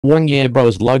Wang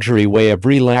Yibo's luxury way of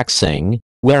relaxing,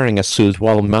 wearing a suit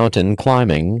while mountain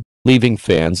climbing, leaving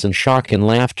fans in shock and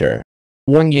laughter.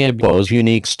 Wang Yibo's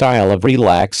unique style of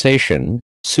relaxation,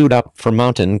 suit up for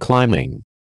mountain climbing.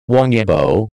 Wang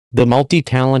Yibo, the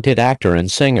multi-talented actor and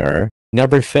singer,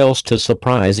 never fails to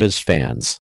surprise his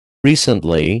fans.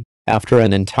 Recently, after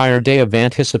an entire day of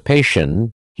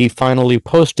anticipation, he finally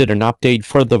posted an update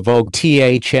for the Vogue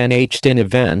THNH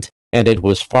event, and it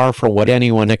was far from what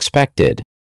anyone expected.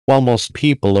 While most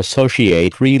people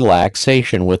associate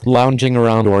relaxation with lounging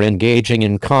around or engaging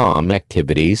in calm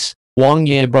activities, Wang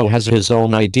Yibo has his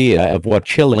own idea of what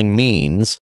chilling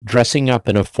means, dressing up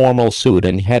in a formal suit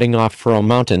and heading off for a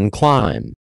mountain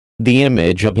climb. The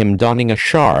image of him donning a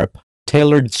sharp,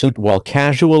 tailored suit while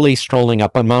casually strolling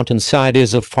up a mountainside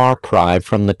is a far cry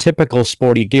from the typical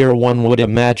sporty gear one would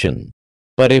imagine.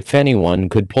 But if anyone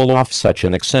could pull off such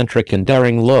an eccentric and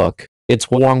daring look, it's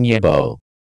Wang Yibo.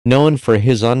 Known for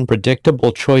his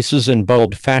unpredictable choices and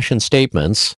bold fashion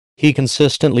statements, he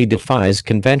consistently defies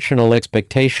conventional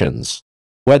expectations.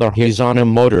 Whether he's on a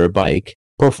motorbike,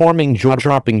 performing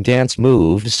jaw-dropping dance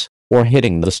moves, or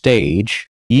hitting the stage,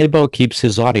 Yibo keeps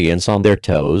his audience on their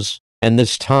toes, and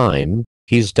this time,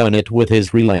 he's done it with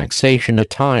his relaxation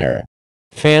attire.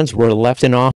 Fans were left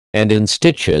in awe and in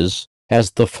stitches as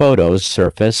the photos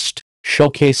surfaced,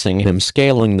 showcasing him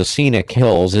scaling the scenic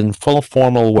hills in full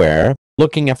formal wear,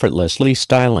 looking effortlessly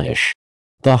stylish.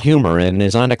 The humor in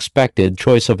his unexpected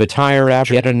choice of attire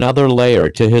adds yet another layer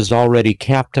to his already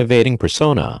captivating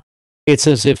persona. It's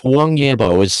as if Wang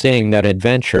Yibo is saying that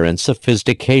adventure and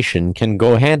sophistication can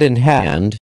go hand in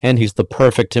hand, and he's the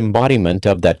perfect embodiment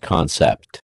of that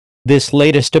concept. This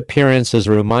latest appearance is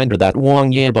a reminder that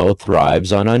Wang Yibo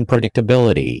thrives on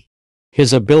unpredictability.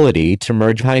 His ability to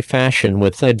merge high fashion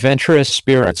with adventurous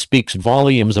spirit speaks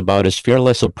volumes about his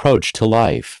fearless approach to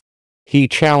life. He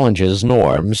challenges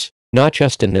norms, not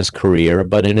just in his career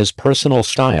but in his personal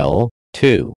style,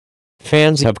 too.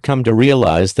 Fans have come to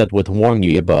realize that with Wang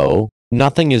Yibo,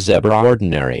 nothing is ever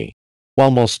ordinary.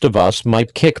 While most of us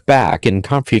might kick back in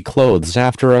comfy clothes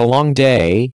after a long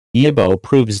day, Yibo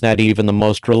proves that even the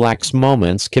most relaxed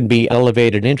moments can be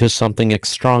elevated into something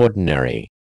extraordinary.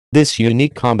 This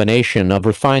unique combination of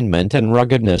refinement and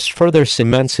ruggedness further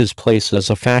cements his place as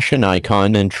a fashion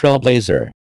icon and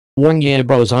trailblazer. Wang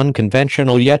Yibo's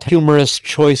unconventional yet humorous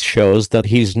choice shows that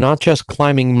he's not just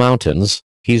climbing mountains,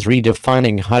 he's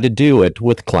redefining how to do it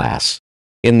with class.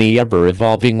 In the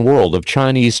ever-evolving world of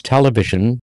Chinese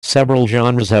television, several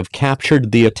genres have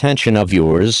captured the attention of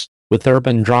viewers, with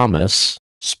urban dramas,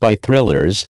 spy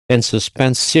thrillers, and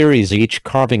suspense series each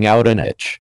carving out a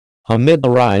niche. Amid the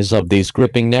rise of these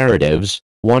gripping narratives,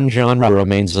 one genre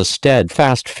remains a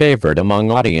steadfast favorite among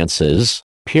audiences: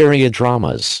 period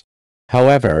dramas.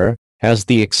 However, as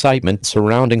the excitement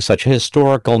surrounding such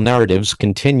historical narratives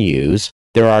continues,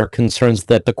 there are concerns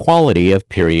that the quality of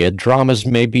period dramas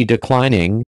may be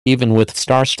declining, even with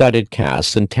star-studded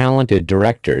casts and talented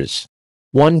directors.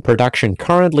 One production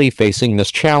currently facing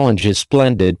this challenge is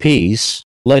Splendid Peace,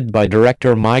 led by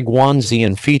director Mai Guanzi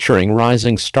and featuring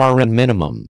rising star Ren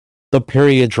Minimum. The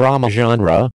period drama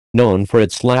genre, known for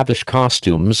its lavish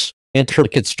costumes,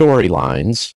 intricate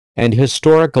storylines, and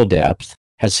historical depth,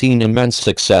 has seen immense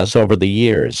success over the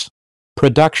years.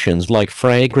 Productions like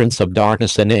Fragrance of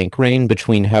Darkness and Ink Rain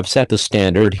Between have set the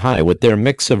standard high with their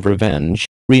mix of revenge,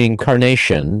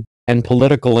 reincarnation, and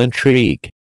political intrigue.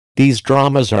 These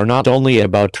dramas are not only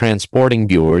about transporting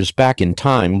viewers back in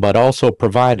time but also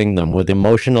providing them with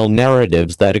emotional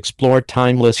narratives that explore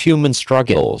timeless human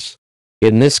struggles.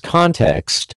 In this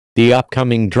context, the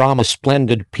upcoming drama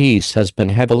Splendid Peace has been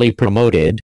heavily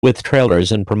promoted, with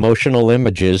trailers and promotional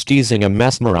images teasing a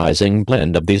mesmerizing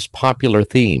blend of these popular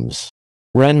themes.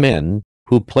 Ren Min,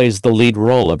 who plays the lead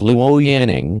role of Luo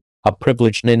Yanning, a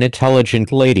privileged and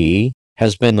intelligent lady,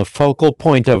 has been the focal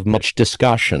point of much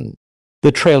discussion.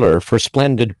 The trailer for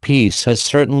Splendid Peace has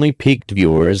certainly piqued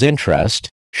viewers' interest,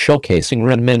 showcasing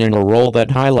Ren Min in a role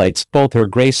that highlights both her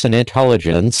grace and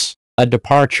intelligence, a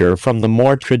departure from the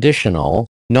more traditional,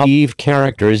 naive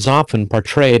characters often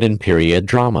portrayed in period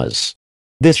dramas.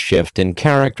 This shift in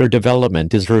character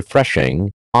development is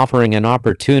refreshing, offering an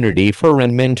opportunity for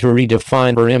Ren Min to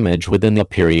redefine her image within the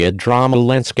period drama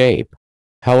landscape.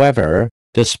 However,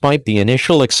 despite the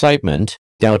initial excitement,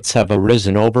 doubts have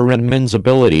arisen over Ren Min's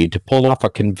ability to pull off a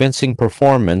convincing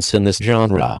performance in this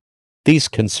genre. These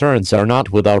concerns are not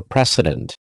without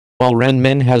precedent. While Ren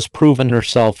Min has proven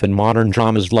herself in modern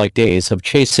dramas like Days of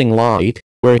Chasing Light,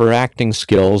 where her acting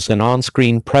skills and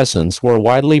on-screen presence were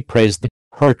widely praised,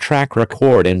 her track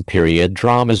record in period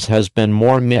dramas has been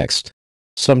more mixed.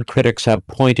 Some critics have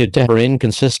pointed to her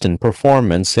inconsistent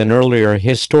performance in earlier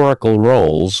historical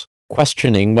roles,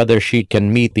 questioning whether she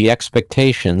can meet the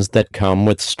expectations that come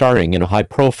with starring in a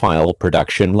high-profile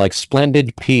production like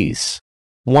Splendid Peace.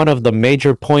 One of the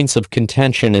major points of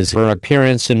contention is her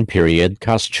appearance in period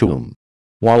costume.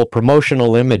 While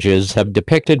promotional images have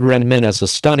depicted Renmin as a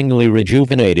stunningly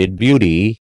rejuvenated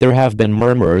beauty, there have been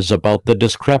murmurs about the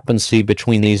discrepancy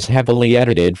between these heavily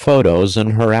edited photos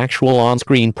and her actual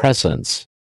on-screen presence.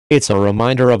 It's a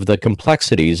reminder of the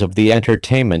complexities of the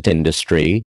entertainment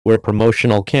industry, where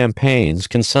promotional campaigns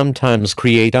can sometimes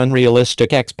create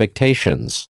unrealistic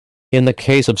expectations. In the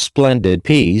case of Splendid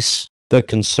Peace, the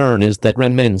concern is that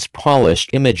Renmin's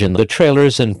polished image in the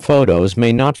trailers and photos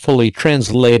may not fully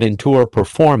translate into her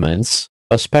performance,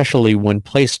 especially when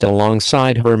placed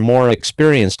alongside her more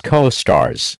experienced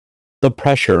co-stars. The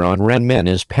pressure on Renmin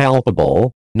is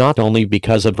palpable, not only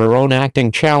because of her own acting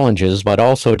challenges but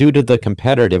also due to the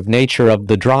competitive nature of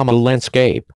the drama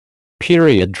landscape.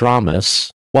 Period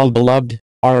dramas, while beloved,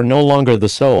 are no longer the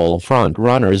sole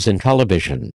front-runners in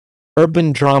television.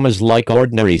 Urban dramas like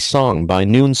Ordinary Song by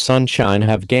Noon Sunshine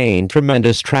have gained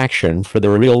tremendous traction for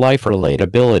their real-life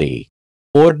relatability.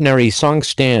 Ordinary Song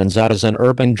stands out as an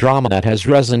urban drama that has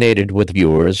resonated with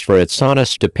viewers for its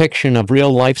honest depiction of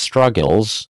real-life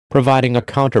struggles, providing a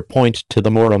counterpoint to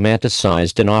the more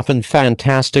romanticized and often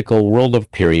fantastical world of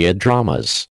period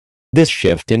dramas. This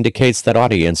shift indicates that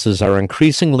audiences are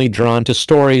increasingly drawn to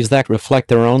stories that reflect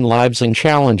their own lives and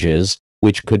challenges,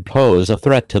 which could pose a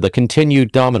threat to the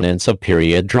continued dominance of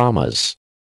period dramas.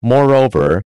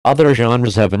 Moreover, other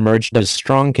genres have emerged as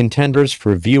strong contenders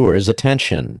for viewers'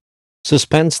 attention.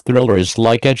 Suspense thrillers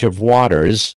like Edge of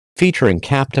Waters, featuring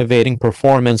captivating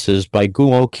performances by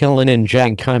Guo Qilin and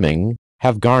Zhang Keiming,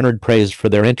 have garnered praise for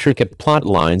their intricate plot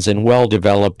lines and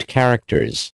well-developed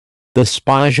characters. The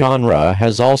spy genre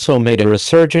has also made a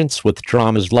resurgence with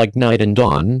dramas like Night and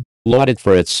Dawn, lauded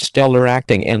for its stellar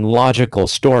acting and logical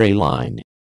storyline.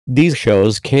 These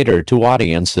shows cater to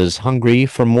audiences hungry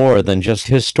for more than just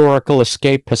historical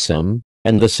escapism,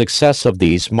 and the success of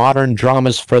these modern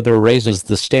dramas further raises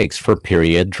the stakes for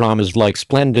period dramas like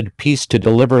Splendid Peace to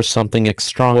deliver something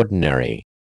extraordinary.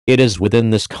 It is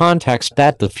within this context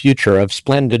that the future of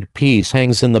Splendid Peace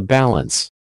hangs in the balance.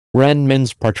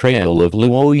 Renmin's portrayal of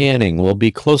Luo Yanning will be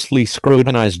closely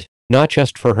scrutinized, not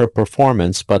just for her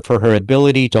performance but for her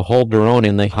ability to hold her own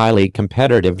in the highly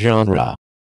competitive genre.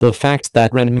 The fact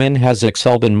that Renmin has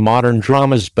excelled in modern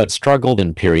dramas but struggled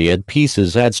in period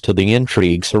pieces adds to the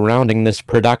intrigue surrounding this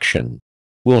production.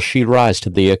 Will she rise to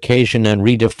the occasion and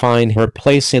redefine her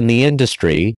place in the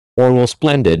industry, or will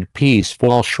Splendid Peace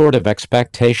fall short of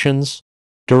expectations?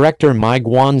 Director Mai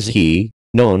Guanzi,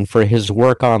 known for his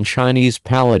work on Chinese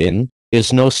Paladin,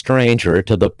 is no stranger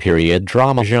to the period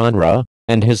drama genre,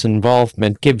 and his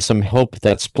involvement gives him hope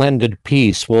that Splendid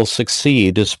Peace will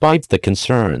succeed despite the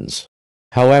concerns.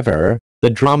 However, the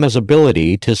drama's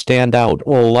ability to stand out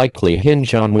will likely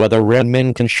hinge on whether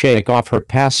Renmin can shake off her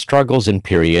past struggles in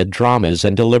period dramas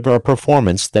and deliver a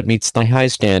performance that meets the high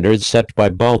standards set by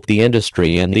both the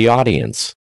industry and the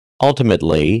audience.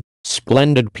 Ultimately,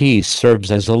 Splendid Peace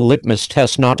serves as a litmus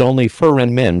test not only for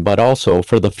Renmin but also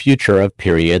for the future of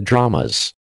period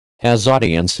dramas. As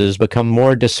audiences become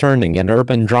more discerning in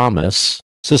urban dramas,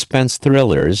 suspense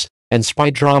thrillers, and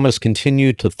spy dramas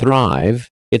continue to thrive,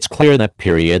 it's clear that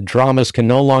period dramas can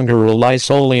no longer rely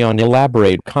solely on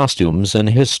elaborate costumes and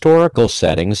historical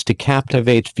settings to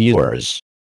captivate viewers.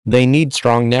 They need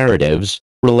strong narratives,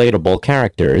 relatable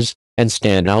characters, and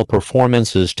standout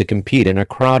performances to compete in a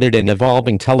crowded and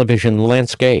evolving television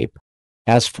landscape.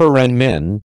 As for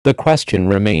Renmin, the question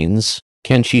remains,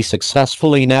 can she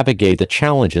successfully navigate the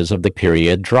challenges of the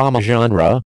period drama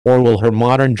genre, or will her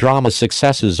modern drama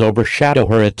successes overshadow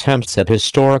her attempts at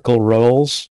historical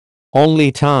roles?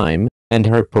 Only time, and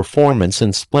her performance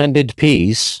in Splendid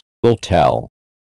Peace, will tell.